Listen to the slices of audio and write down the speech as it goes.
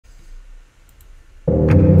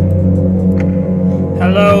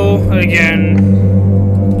Hello again.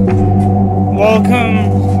 Welcome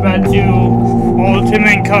back to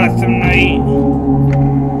Ultimate Custom Night.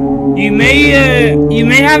 You may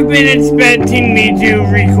have been expecting me to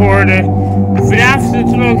record FNAF's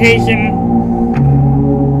location.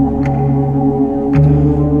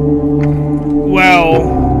 Well,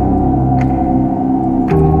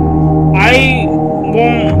 I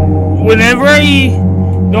won't. Whenever I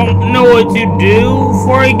don't know what to do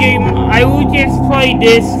for a game, I will just play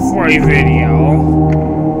this for a video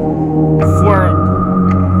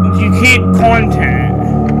to keep content.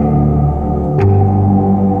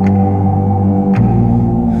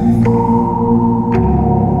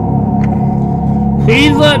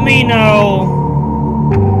 Please let me know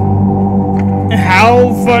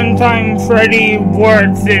how Funtime Freddy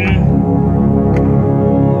works in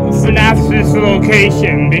FNAF's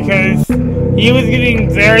location, because he was getting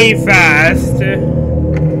very fast,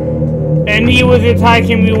 and he was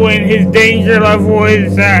attacking me when his danger level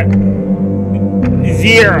was at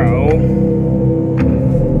 0.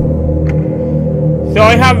 So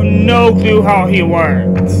I have no clue how he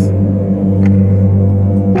works.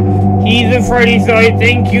 He's a Freddy, so I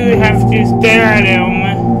think you have to stare at him.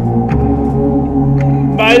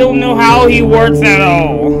 But I don't know how he works at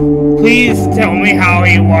all. Please tell me how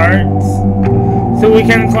he works, so we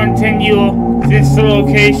can continue this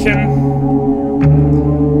location.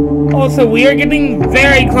 Also, we are getting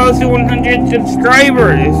very close to 100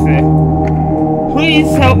 subscribers. Please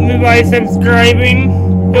help me by subscribing.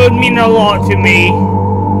 It would mean a lot to me.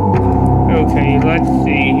 Okay, let's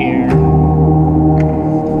see here.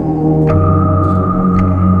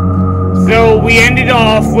 So we ended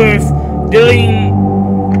off with dealing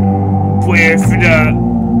with the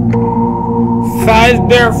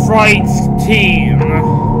Fazbear Frights team.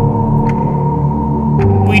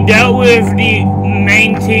 We dealt with the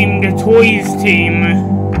main team, the Toys team.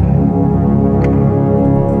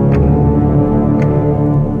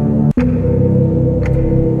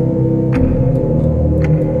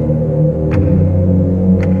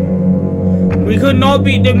 We could not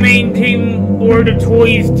beat the main team or the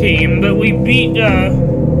Toys team, but we beat the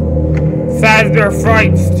Fazbear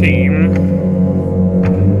Frights team.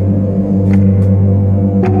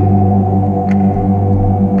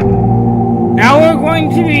 Now we're going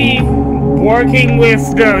to be working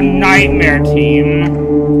with the Nightmare team.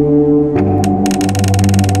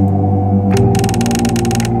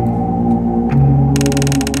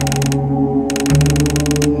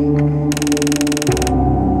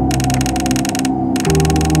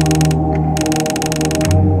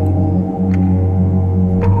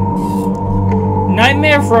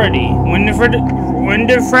 Nightmare Freddy. When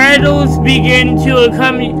the Freddles begin to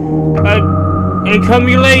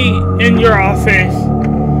accumulate in your office,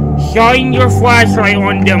 shine your flashlight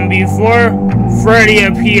on them before Freddy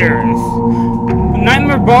appears.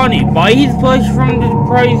 Nightmare Bonnie. Buy his plush from the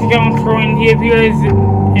prize dumpster when he appears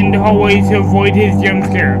in the hallway to avoid his jump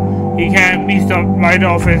scare. He can't be stopped by the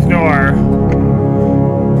office door.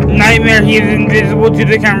 Nightmare. He is invisible to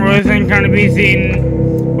the cameras and can't be seen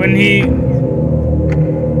when he...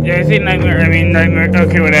 Did I say Nightmare? I mean Nightmare.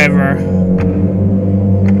 Okay, whatever.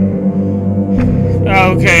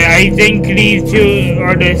 Okay, I think these two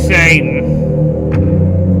are the same.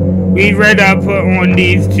 We read up on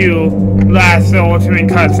these two last Ultimate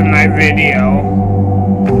Custom Night video.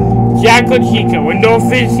 Jack or Chica. When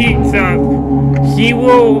Dolphin heats up, she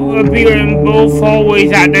will appear in both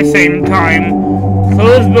hallways at the same time.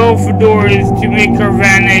 Close both doors to make her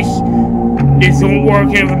vanish. This won't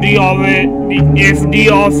work if the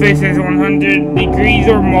office is 100 degrees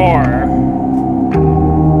or more.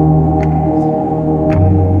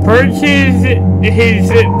 Purchase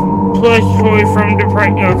his plush toy from the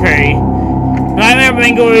price. Okay. Nightmare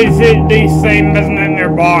Bingo is the same as Nightmare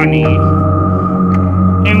Bonnie.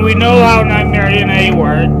 And we know how Nightmare DNA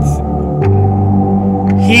works.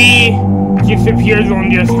 He just appears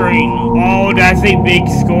on your screen. Oh, that's a big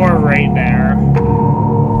score right there.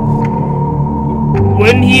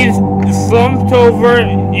 When he's slumped over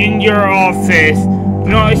in your office, do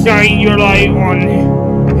not shine your light on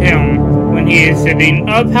him. When he is sitting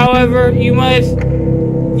up, however, you must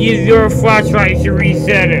use your flashlight to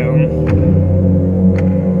reset him.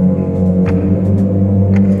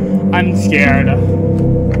 I'm scared.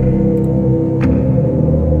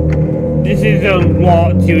 This is a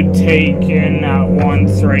lot to take in at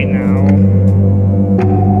once right now.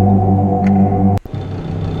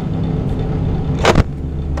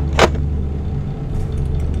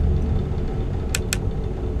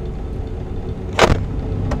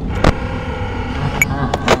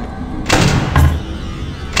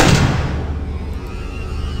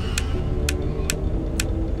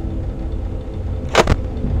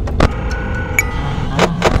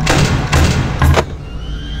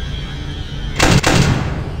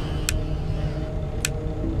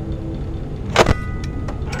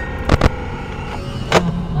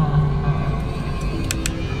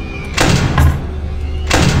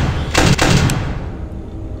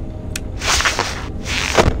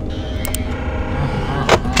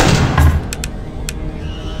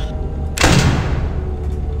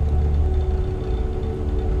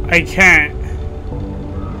 I can't.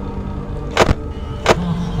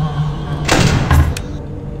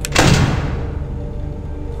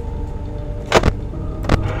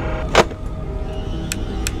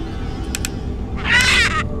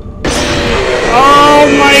 Oh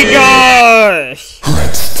my gosh!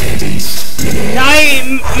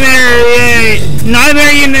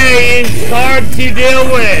 Nightmare Unit is hard to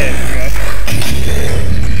deal with.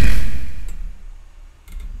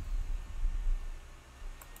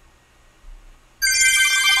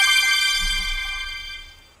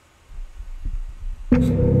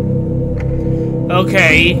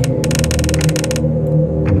 Okay.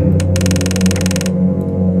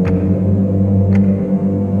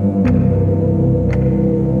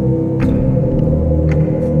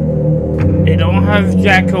 They don't have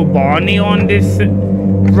Jacobani on this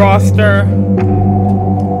roster.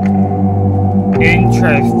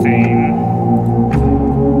 Interesting.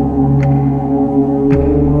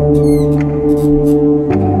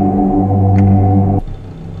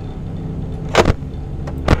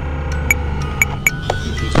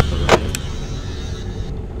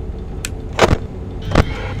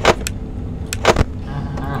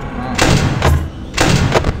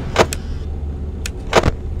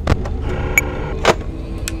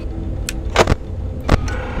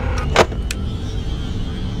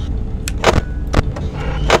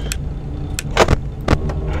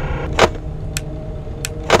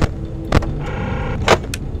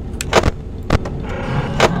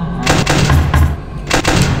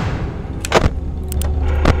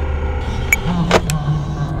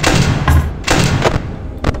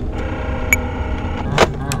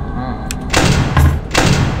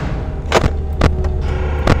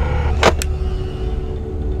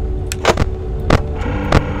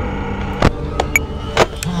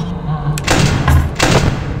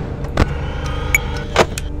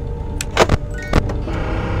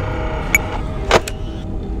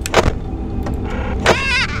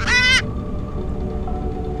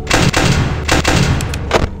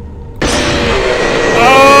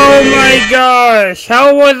 Gosh,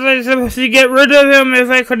 how was I supposed to get rid of him if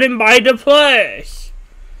I couldn't buy the plush?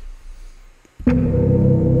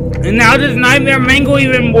 And how does Nightmare Mango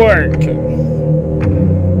even work?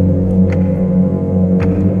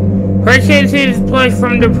 Purchase his plush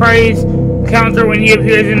from the price counter when he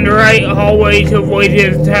appears in the right hallway to avoid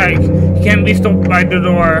his attack. He can't be stopped by the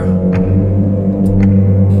door.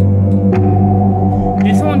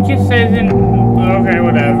 This one just says in... Okay,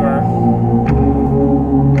 whatever.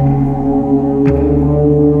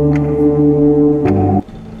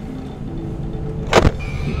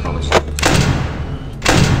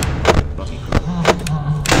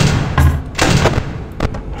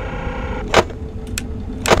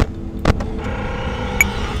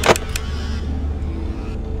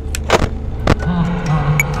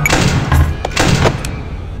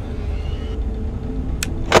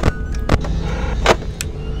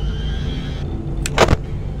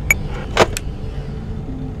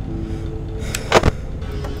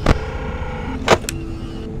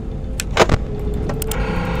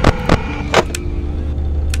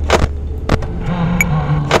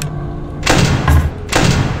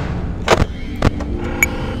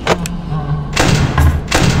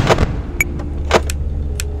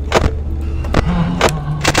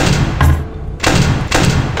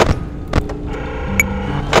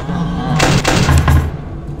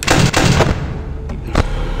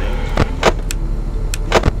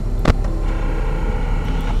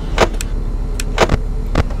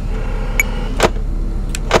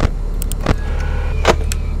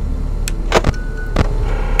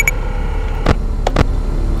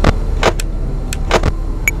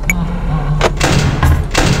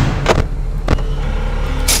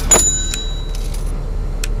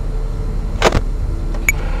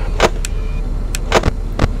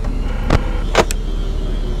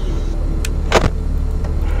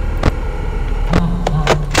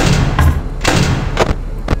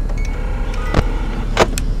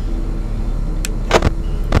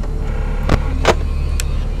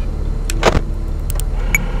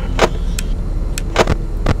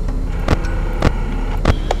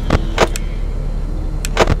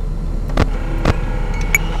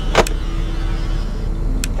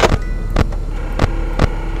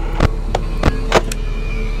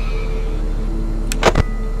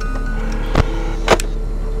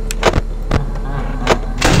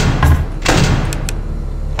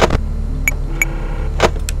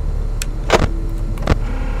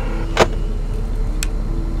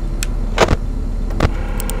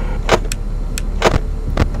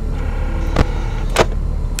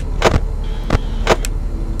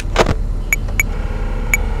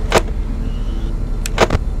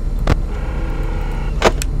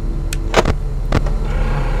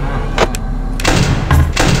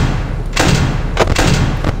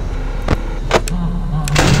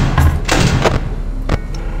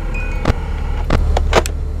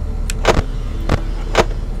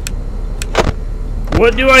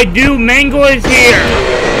 What do I do? Mango is here!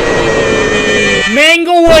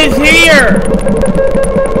 Mango is here!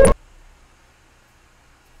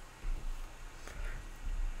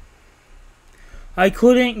 I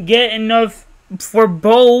couldn't get enough for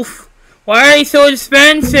both. Why are they so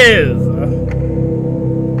expensive?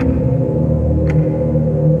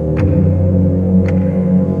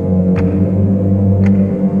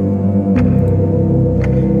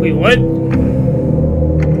 Wait, what?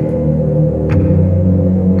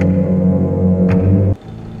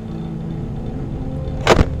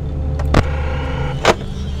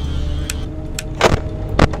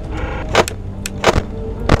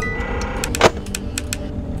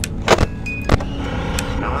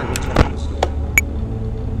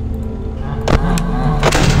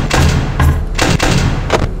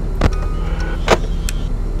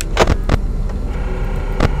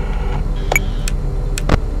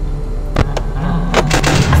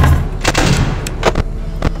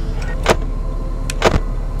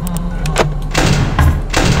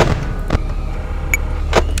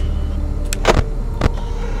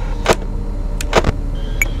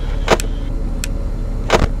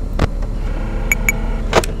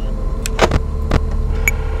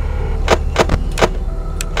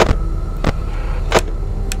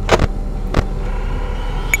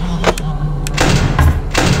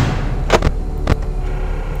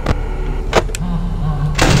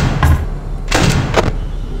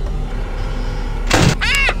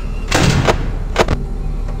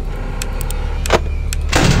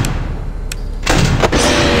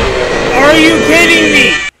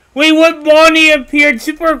 Wait, what Bonnie appeared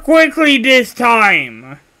super quickly this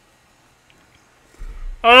time?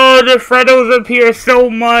 Oh, the Freddos appear so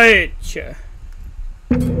much.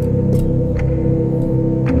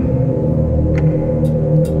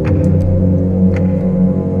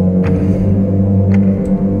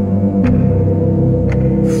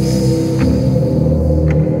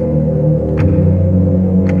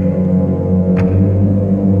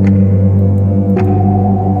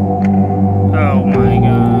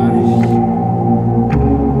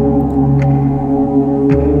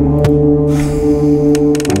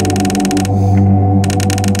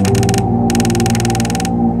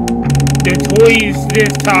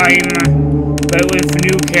 This time, but with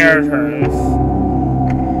new characters.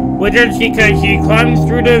 Which is because she climbs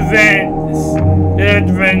through the vents,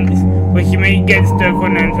 but she may get stuck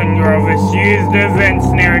when entering your office. She uses the vent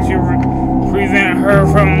snare to prevent her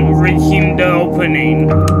from reaching the opening.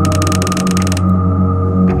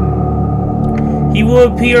 He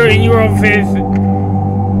will appear in your office,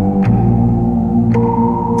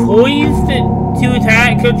 poised to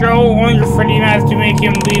attack, control on your Freddy mask to make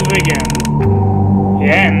him leave again.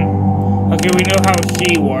 Okay, we know how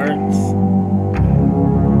she works.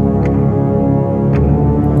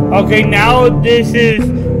 Okay, now this is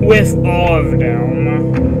with all of them.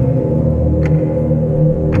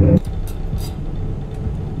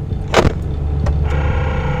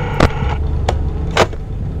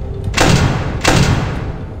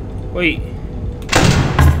 Wait.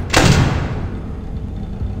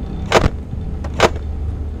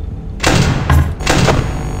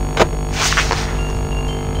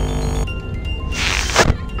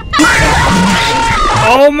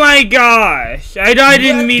 Oh my gosh! I died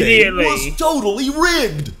immediately. That game was totally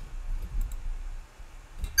rigged.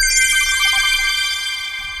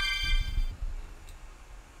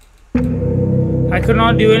 I could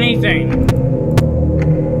not do anything.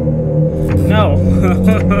 No.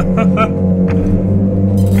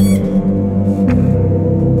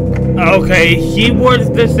 Okay, she works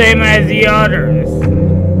the same as the others.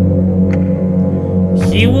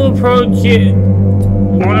 She will approach it,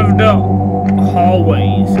 one of the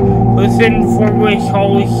hallways. Listen for which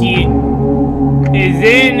hall he is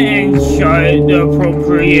in and shut the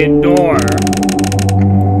appropriate door.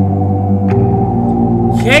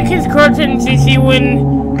 Check his curtains to see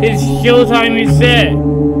when his showtime is set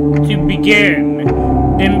to begin.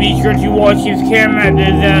 Then be sure to watch his camera at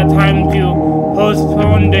that time to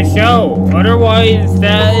postpone the show. Otherwise,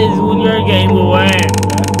 that is when your game will end.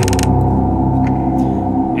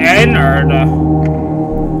 Ennard.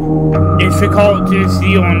 Difficult to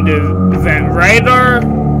see on the event radar.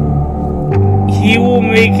 He will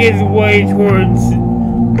make his way towards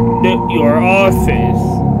your office.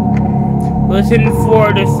 Listen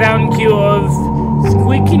for the sound cue of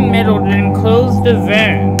squeaking metal, then close the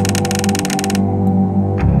vent.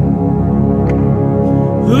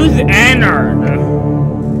 Who's Ennard?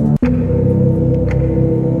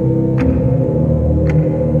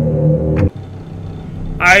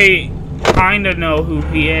 I kinda know who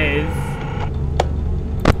he is.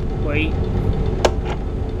 Wait.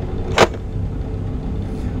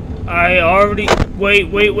 I already... Wait.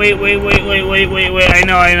 I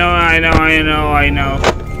know.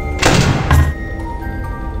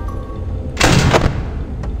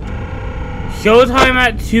 Showtime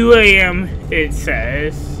at 2 a.m. it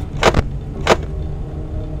says.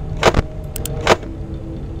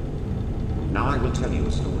 Now I will tell you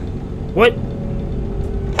a story. What?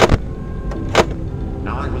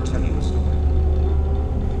 Now I will tell you a story.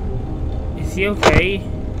 Is he okay?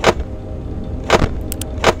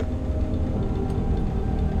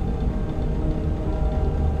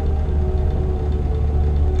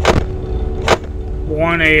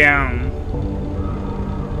 One a.m.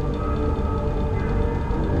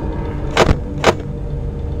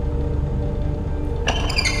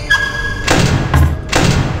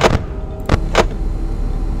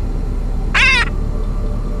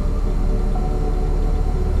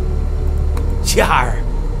 Jar,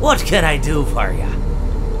 what can I do for ya?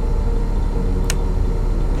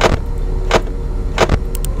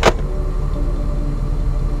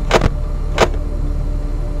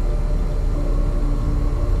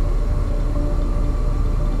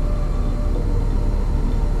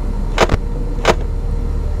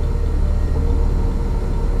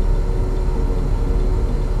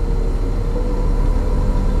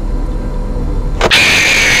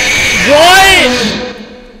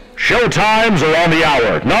 Showtimes are on the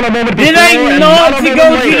hour. Not a moment before. Did I not and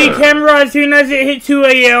go to the camera as soon as it hit 2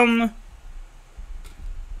 a.m.?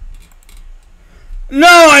 No,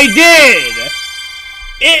 I did!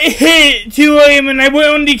 It hit 2 a.m. and I went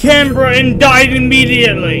on the camera and died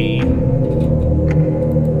immediately.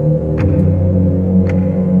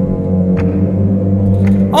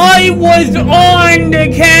 I was on the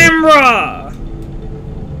camera!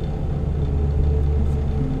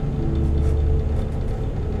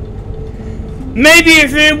 Maybe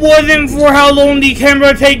if it wasn't for how long the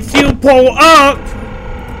camera takes to pull up.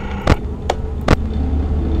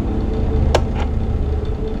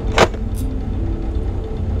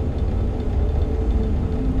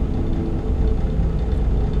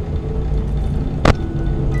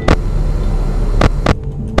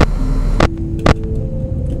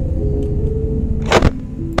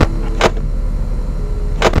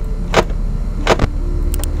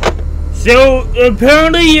 So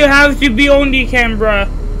apparently you have to be on the camera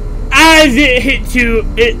as it hits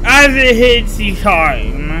the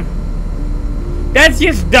time. That's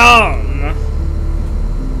just dumb.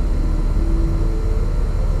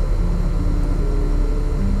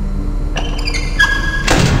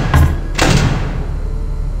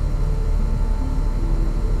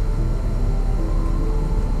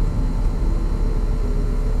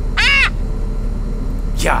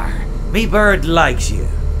 Jar, me bird likes you.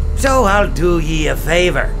 So I'll do ye a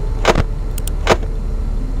favor.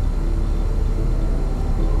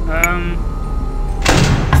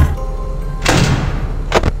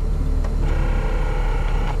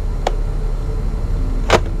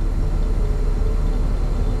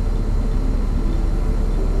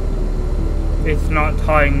 It's not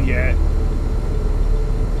time yet.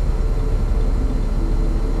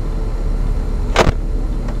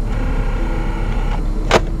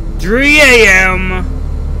 $3 a.m.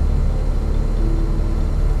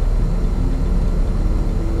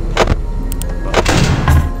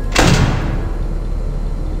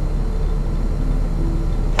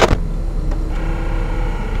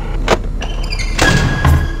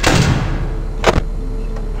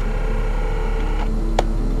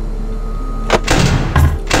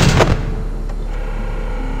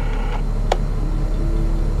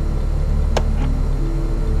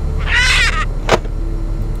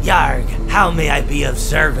 Yarg, how may I be of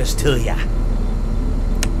service to ya?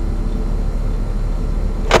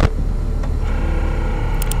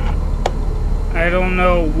 I don't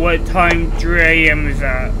know what time 3 a.m. is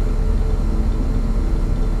at.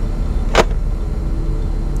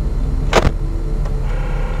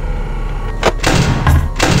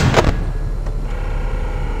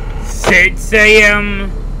 $6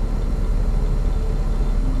 a.m.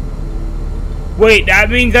 Wait, that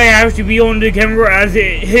means I have to be on the camera as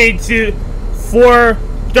it hits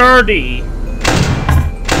 4:30.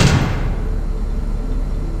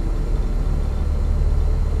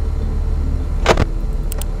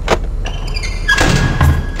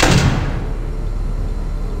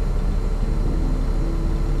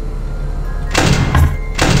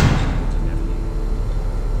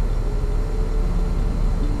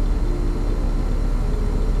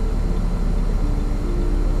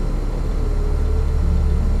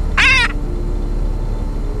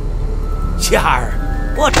 Jar,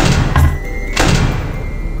 what?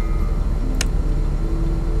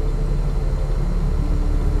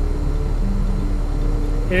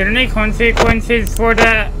 It there any consequences for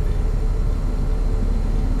that?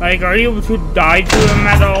 Like, are you able to die to him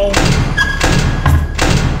at all?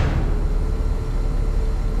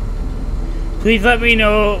 Please let me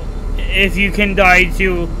know if you can die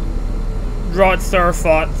to Rotstar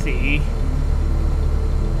Fotsy.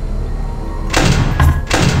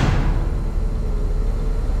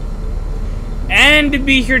 And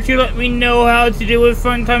be sure to let me know how to deal with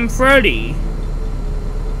Funtime Freddy.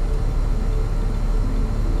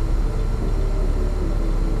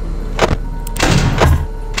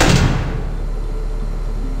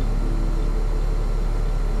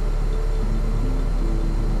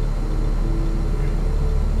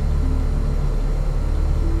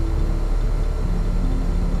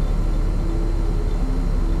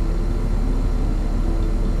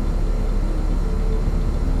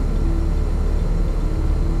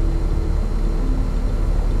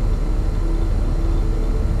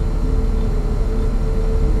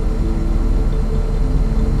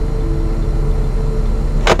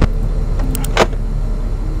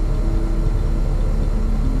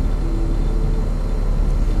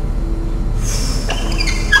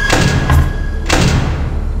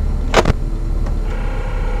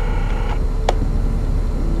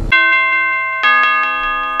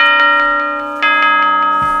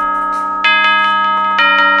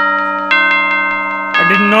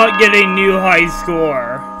 Not get a new high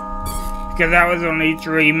score because that was only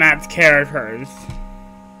 3 mapped characters.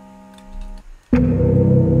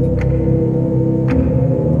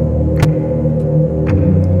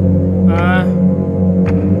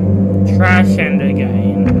 Trash end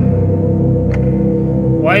again.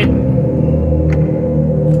 What?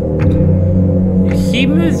 She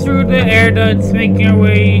moves through the air ducts, making her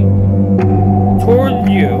way towards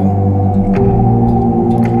you.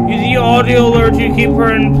 Use the audio alert to keep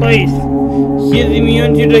her in place. She is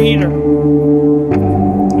immune to the heater.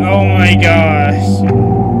 Oh my gosh.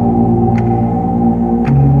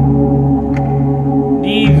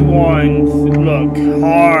 These ones look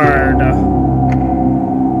hard.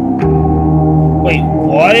 Wait,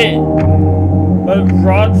 what? But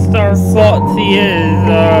Rodstar Fotsy is,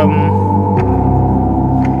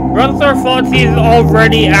 Rodstar Fotsy is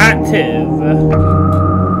already active.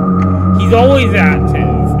 He's always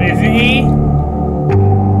active, isn't he?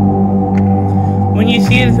 When you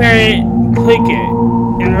see his parrot, click it,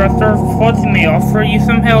 and Rodstar Fotsy may offer you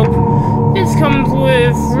some help. This comes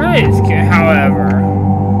with risk, however.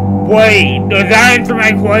 Wait, does that answer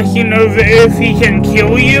my question of if he can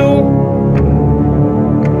kill you?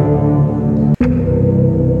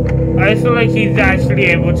 I feel like he's actually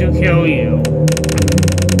able to kill you.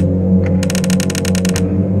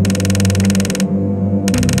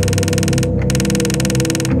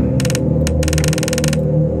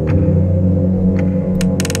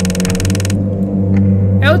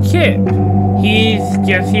 El Chip. He's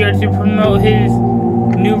just here to promote his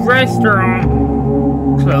new restaurant.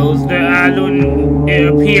 Close the ad when it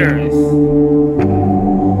appears.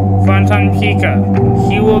 Funtimes Chica.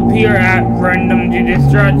 She will appear at random to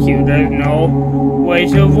distract you. There's no way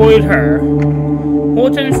to avoid her.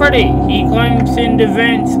 Molten Freddy. He climbs in the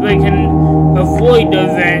vents but can avoid the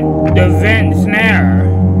vent snare.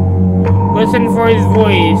 Listen for his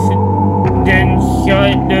voice, then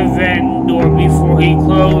shut the vent door before he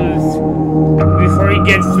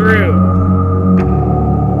gets through.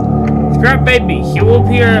 Scrapbaby. She will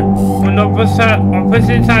appear on the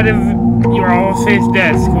opposite side of your office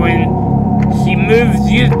desk. When she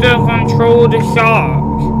moves, use the control to shock.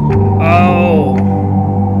 Oh.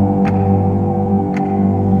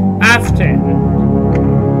 Afton.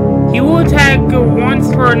 He will attack once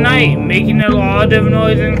per night, making a lot of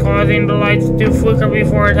noise and causing the lights to flicker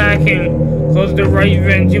before attacking. Close the right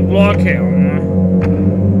vent to block him.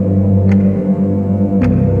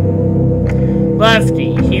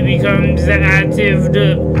 Lefty. He becomes active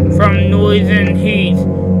from noise and heat.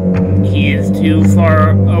 He is too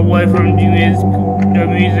far away from the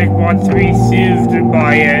music box to be soothed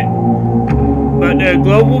by it. But the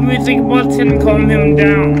global music box can calm him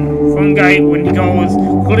down. Fungi, when he goes,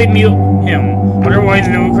 could mute him. Otherwise,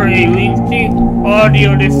 it will create a lengthy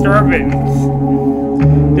audio disturbance.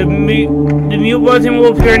 The mute button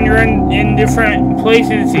will appear in different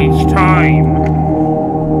places each time.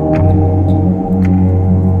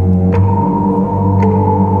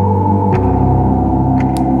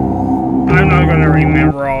 I'm not gonna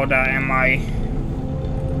remember all that, am I?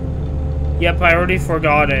 Yep, I already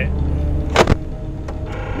forgot it.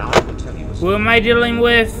 Now I will tell you a Who am I dealing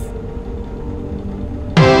with?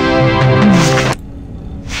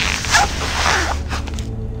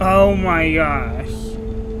 Oh my gosh.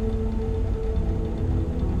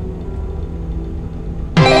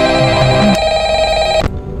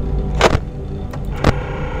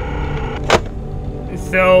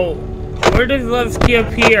 Where does Lefty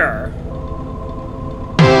appear?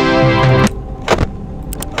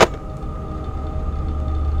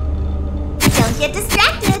 Don't get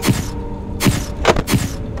distracted.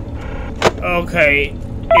 Okay, is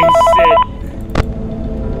it...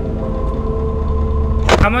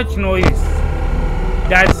 How much noise?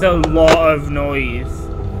 That's a lot of noise.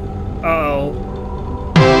 Uh-oh.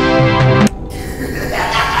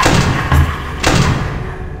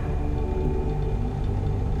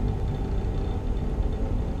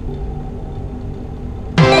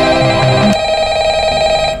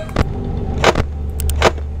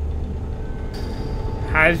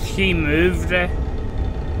 Has she moved? Oh,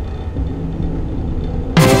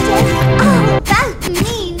 that's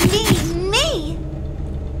me.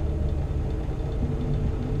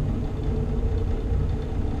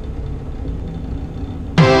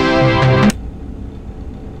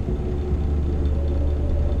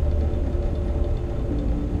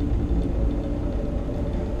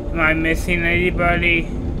 Am I missing anybody?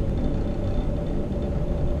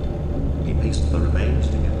 He pieced the remains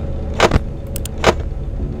together.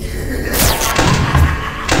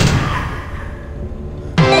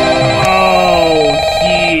 Oh,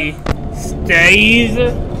 she stays?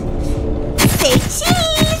 Say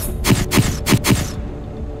cheese.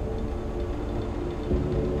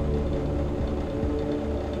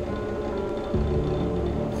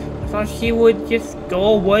 I thought she would just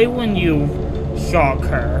go away when you shock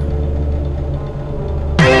her.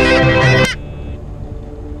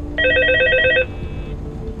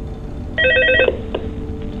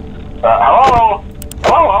 Hello?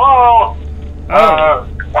 Hello? Oh.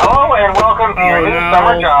 Hello and welcome to your new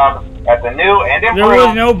summer job at the new and improved There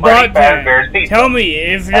was no Freddy Fazbear's button. Pizza. Tell me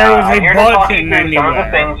if there was I'm a here to talk you button through some of the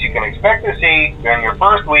anywhere. things you can expect to see during your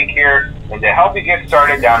first week here and to help you get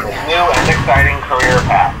started down this new and exciting career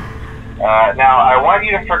path. Now, I want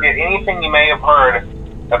you to forget anything you may have heard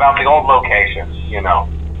about the old location, you know.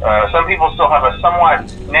 Some people still have a somewhat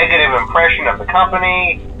negative impression of the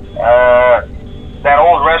company. That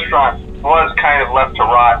old restaurant was kind of left to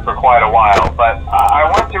rot for quite a while, but I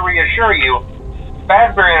want to reassure you,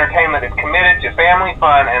 Fazbear Entertainment is committed to family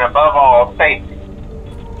fun and above all, safety.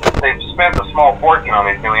 They've spent a small fortune on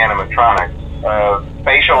these new animatronics.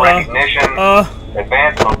 Facial recognition,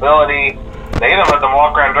 advanced mobility, they even let them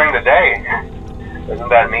walk around during the day. Isn't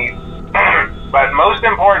that neat? But most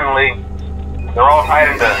importantly, they're all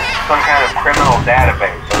tied into some kind of criminal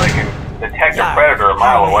database so they can detect a predator a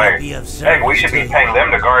mile away. Heck, we should be paying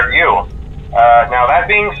them to guard you. Now that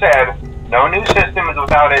being said, no new system is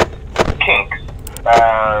without its kinks.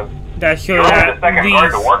 That should you're only the second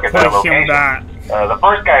guard to work at that push him location. back. The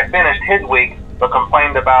first guy finished his week but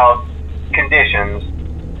complained about conditions.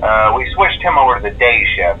 We switched him over to the day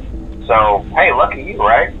shift. So, hey, lucky you,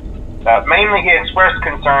 right? Mainly he expressed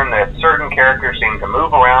concern that certain characters seem to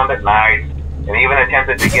move around at night and even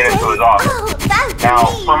attempted to get into his office. Now,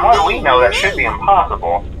 from what we know, that should be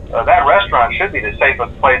impossible. That restaurant should be the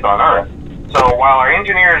safest place on Earth. So while our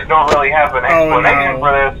engineers don't really have an explanation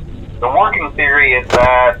for this, the working theory is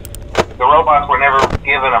that the robots were never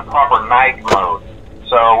given a proper night mode.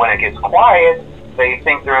 So when it gets quiet, they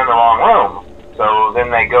think they're in the wrong room. So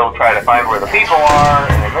then they go try to find where the people are,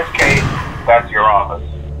 and in this case, that's your office.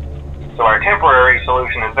 So our temporary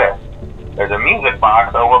solution is this. There's a music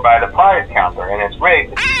box over by the prize counter, and it's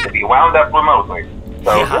rigged to be wound up remotely.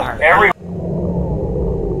 So every...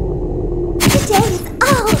 Today's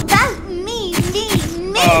all about me.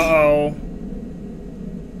 Uh-oh.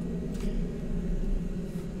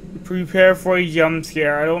 Prepare for a jump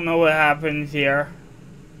scare. I don't know what happens here.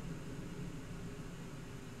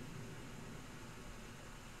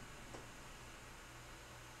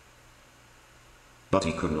 But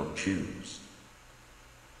he could not choose.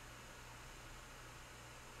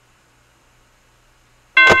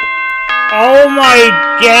 Oh my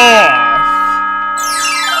gosh!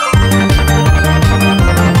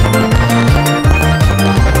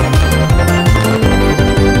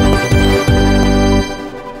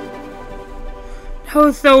 That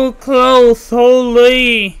was so close,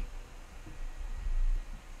 holy!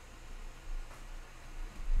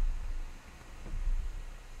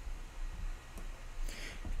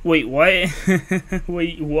 Wait, what?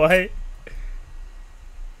 Wait, what?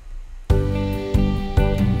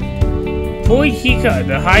 Boy Chica,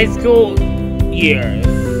 the high school years.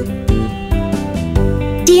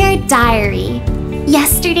 Dear Diary,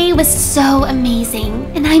 yesterday was so amazing,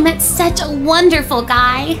 and I met such a wonderful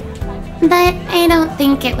guy. But I don't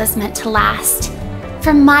think it was meant to last.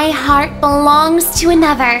 For my heart belongs to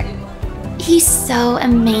another. He's so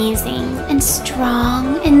amazing and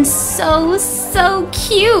strong and so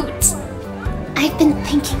cute. I've been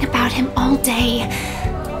thinking about him all day,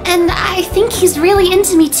 and I think he's really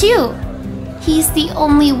into me too. He's the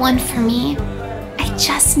only one for me. I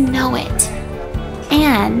just know it.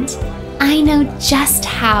 And I know just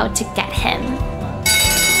how to get him.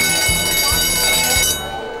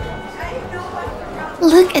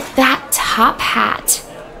 Look at that top hat.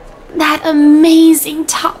 That amazing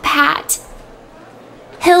top hat.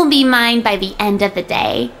 He'll be mine by the end of the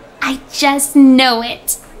day. I just know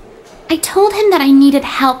it. I told him that I needed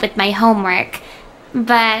help with my homework,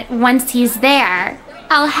 but once he's there,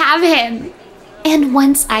 I'll have him. And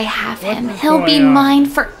once I have him, he'll be mine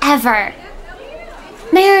forever.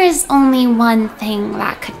 There is only one thing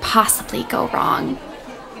that could possibly go wrong.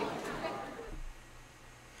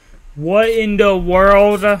 What in the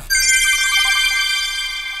world?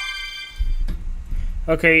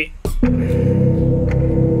 Okay.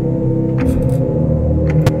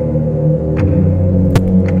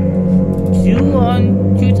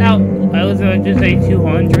 I was going to say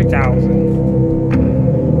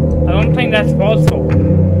 200,000. I don't think that's possible.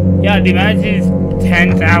 Yeah, the match is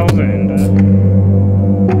 10,000.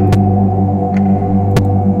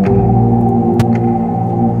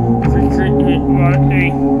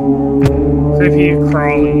 Creepy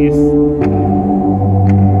crawlies.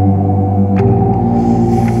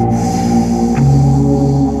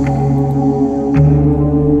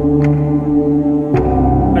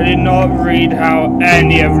 I did not read how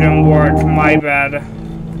any of them worked, my bad.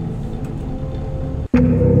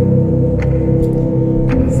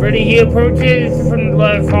 Freddy, he approaches from the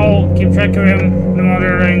left hall. Keep track of him, no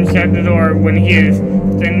matter and shut the door when he is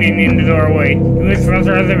standing in the doorway. He moves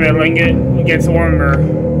faster as the building gets warmer.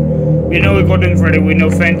 We know Golden Freddy, we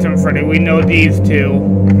know Phantom Freddy, we know these two.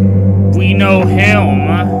 We know him.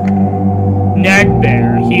 Neck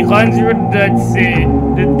there. He runs through the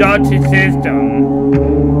Dutch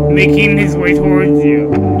system, making his way towards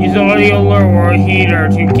you. Use audio or heater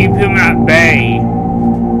to keep him at bay.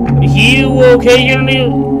 He will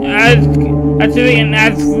occasionally activate and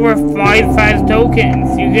ask for 5 fast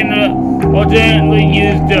tokens. You can alternately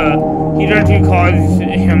use the heater to cause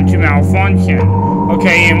him to malfunction.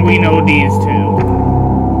 Okay, and we know these two.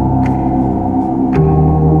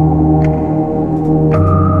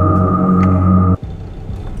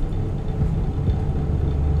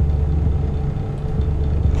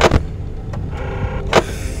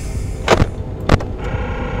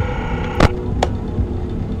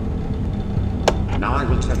 Now I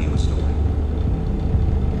will tell you a story.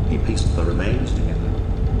 He pieced the remains together.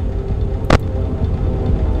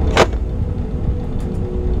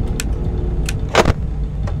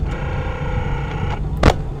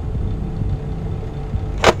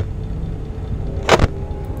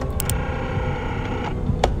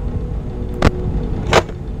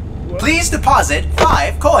 Please deposit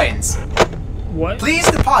 5 coins. What? Please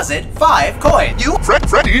deposit 5 coins. You,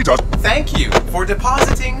 Freddy does. Thank you for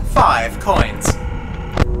depositing 5 coins.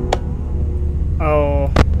 Oh.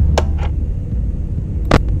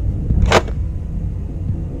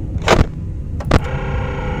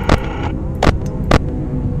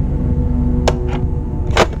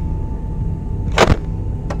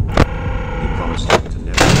 He promised to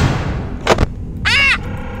never.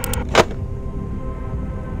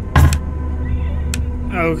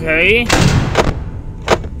 Okay.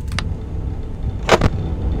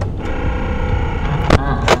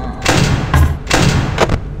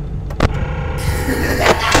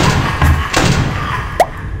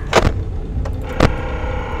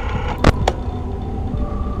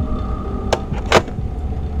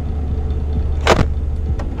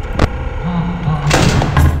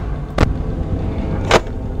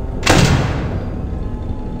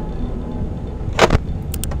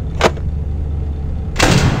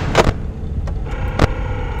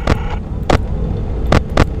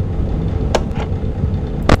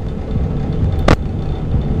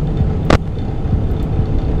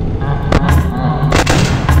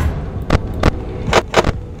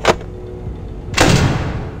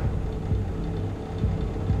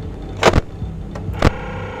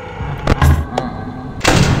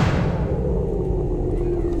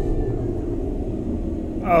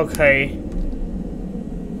 Okay.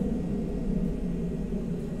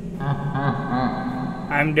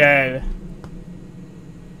 I'm dead.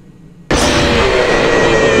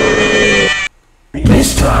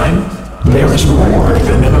 This time, there is more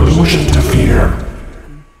than an illusion to fear.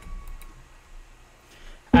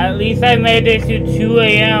 At least I made it to 2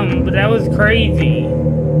 a.m., but that was crazy.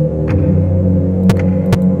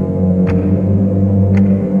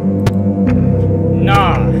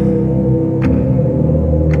 Nah.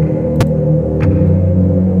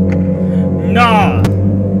 Nah.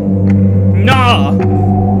 Nah.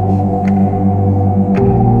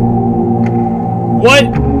 What?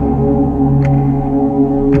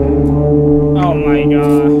 Oh my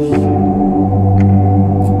gosh.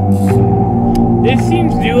 This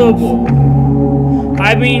seems doable.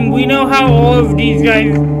 I mean, we know how all of these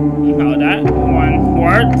guys... Oh, that one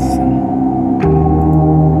works.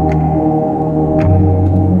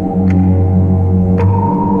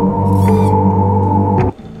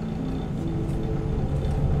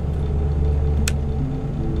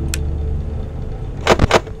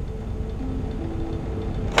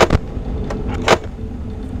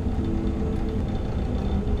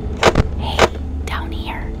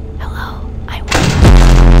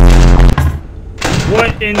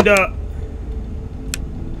 What in the...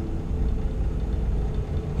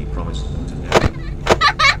 He promised them to never.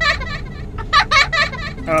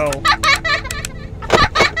 Oh.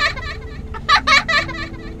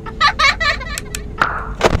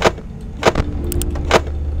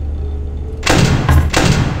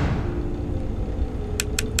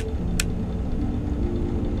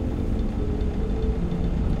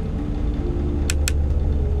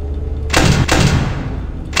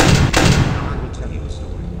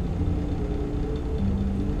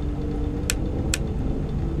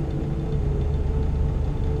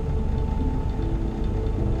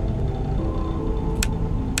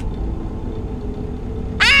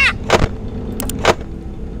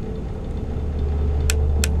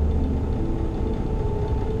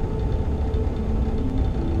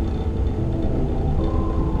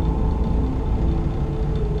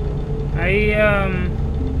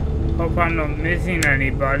 Hope I'm not missing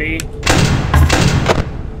anybody.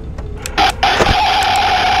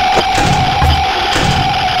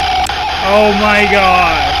 Oh my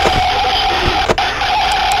god.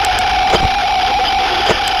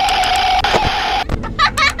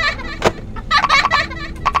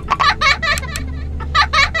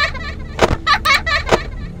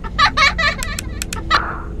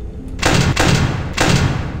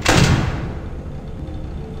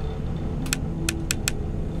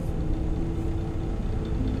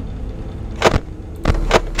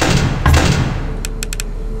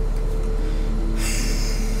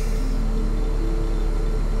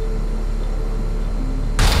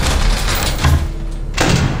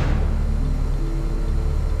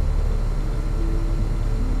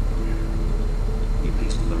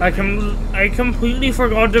 I completely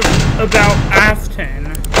forgot about Afton.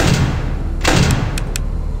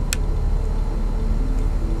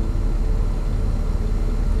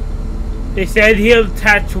 They said he'll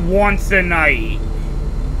touch once a night.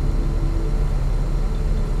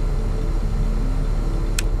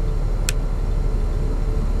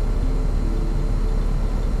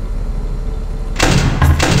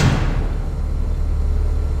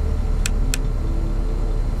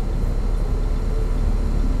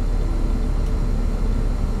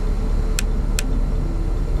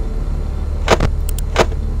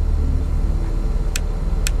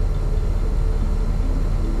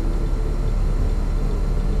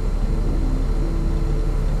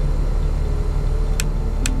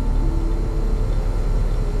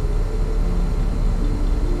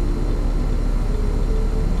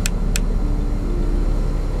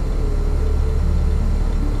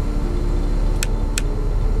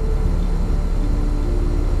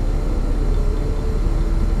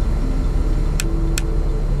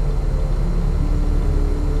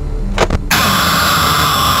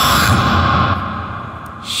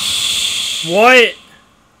 What?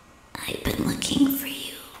 I've been looking for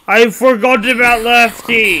you. I forgot about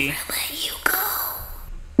Lefty. Never let you go.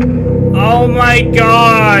 Oh my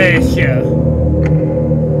gosh.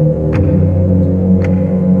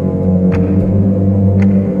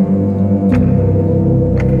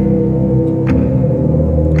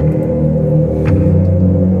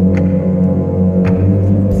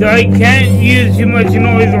 So I can't use too much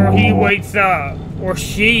noise or he wakes up. Or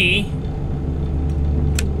she.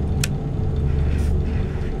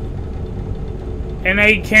 And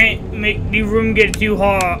I can't make the room get too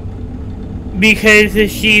hot because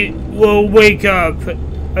she will wake up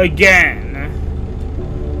again.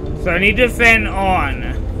 So I need the fan on.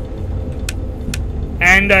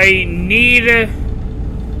 And I need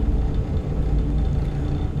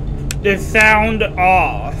the sound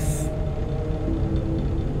off.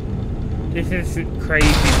 This is crazy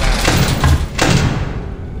bad.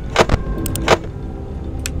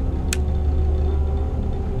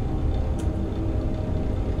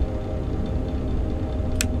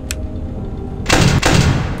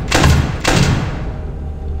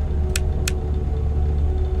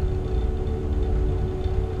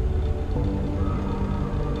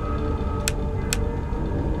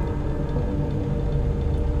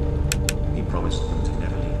 He promised them to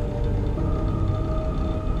never leave.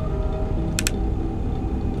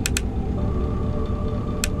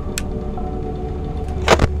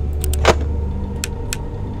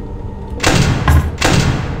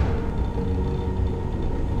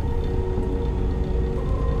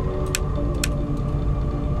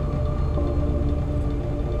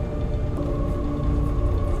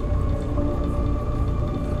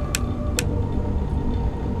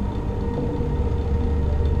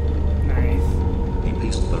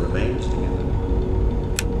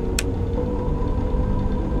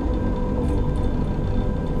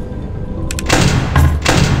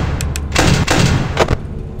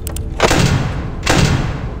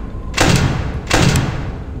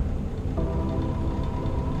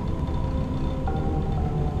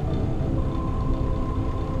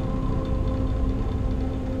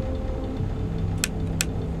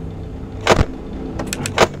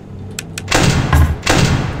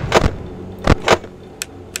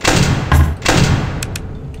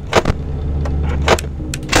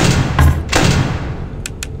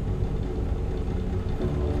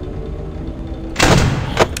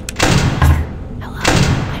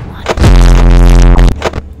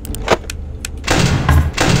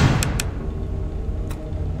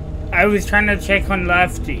 I was trying to check on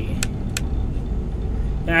Lefty.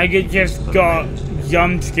 And I just got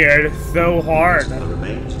jump scared so hard. The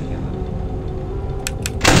remains together.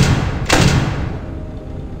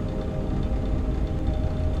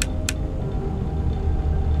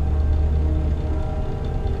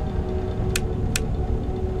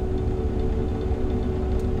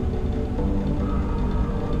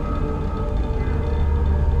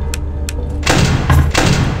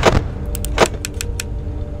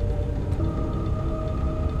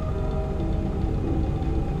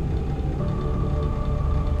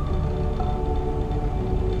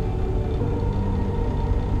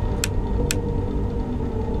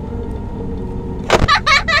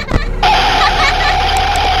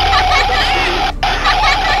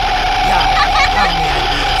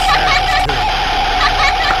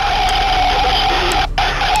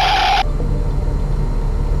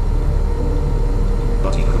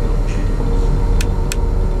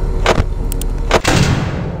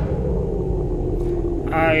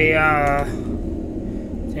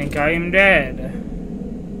 I think I am dead.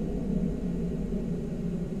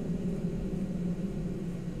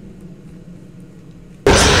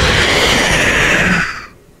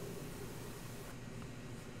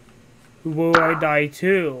 Will I die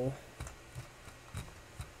too?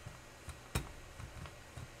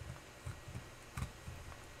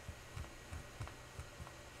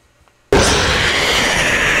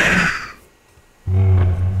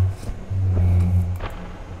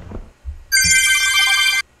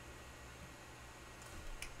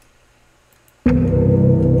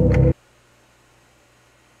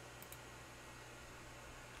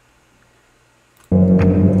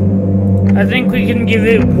 I think we can give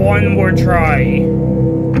it one more try.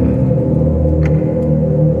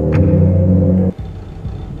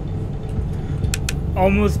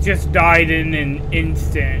 Almost just died in an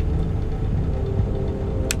instant.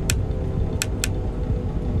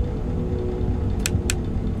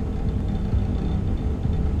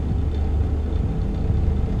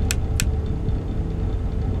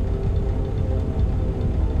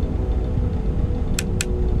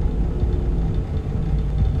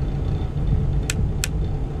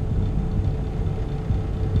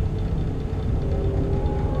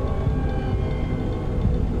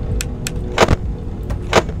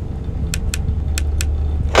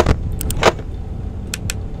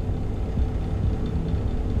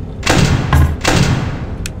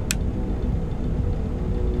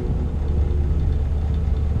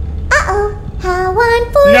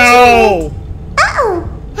 No! Uh-oh!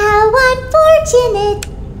 How unfortunate!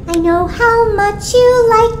 I know how much you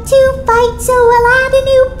like to fight, so I'll add a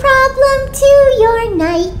new problem to your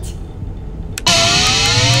night.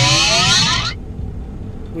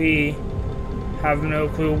 We have no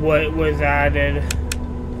clue what was added.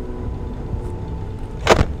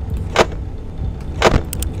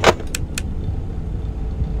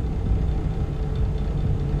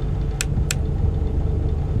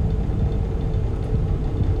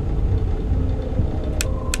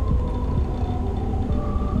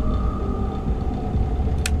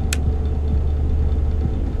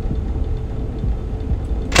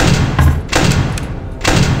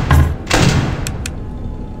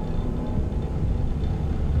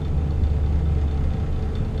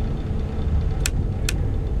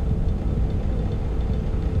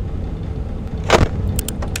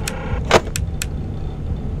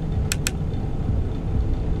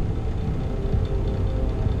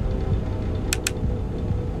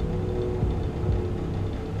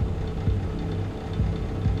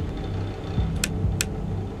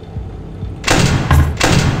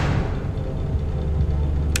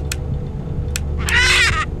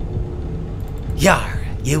 Yar,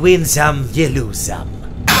 you win some, you lose some.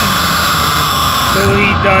 So he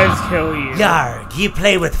does kill you. Yarg, you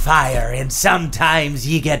play with fire and sometimes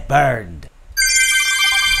you get burned.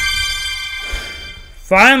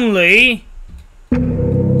 Finally!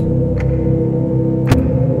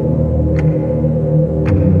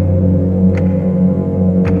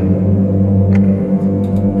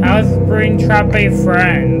 How's Springtrap a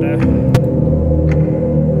friend?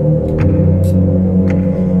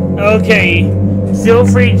 Okay, feel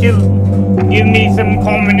free to give me some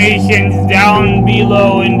combinations down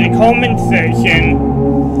below in the comment section.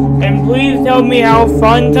 And please tell me how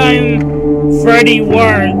Funtime Freddy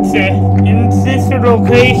works in this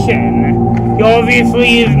location. He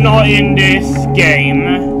obviously is not in this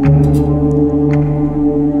game.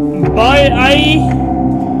 But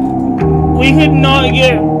we could not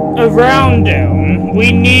get around him.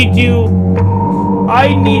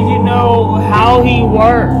 I need to know how he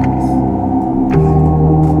works.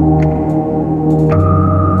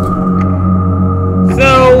 So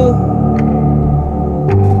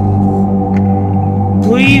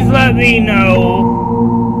let me know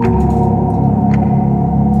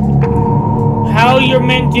how you're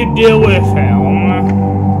meant to deal with him.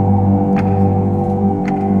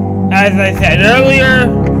 As I said earlier,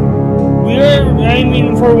 we're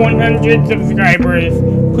aiming for 100 subscribers.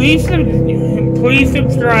 Please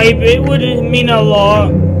subscribe, it would mean a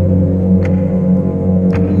lot.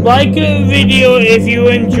 Like the video if you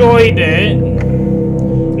enjoyed it.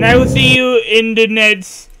 And I will see you in the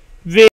next video.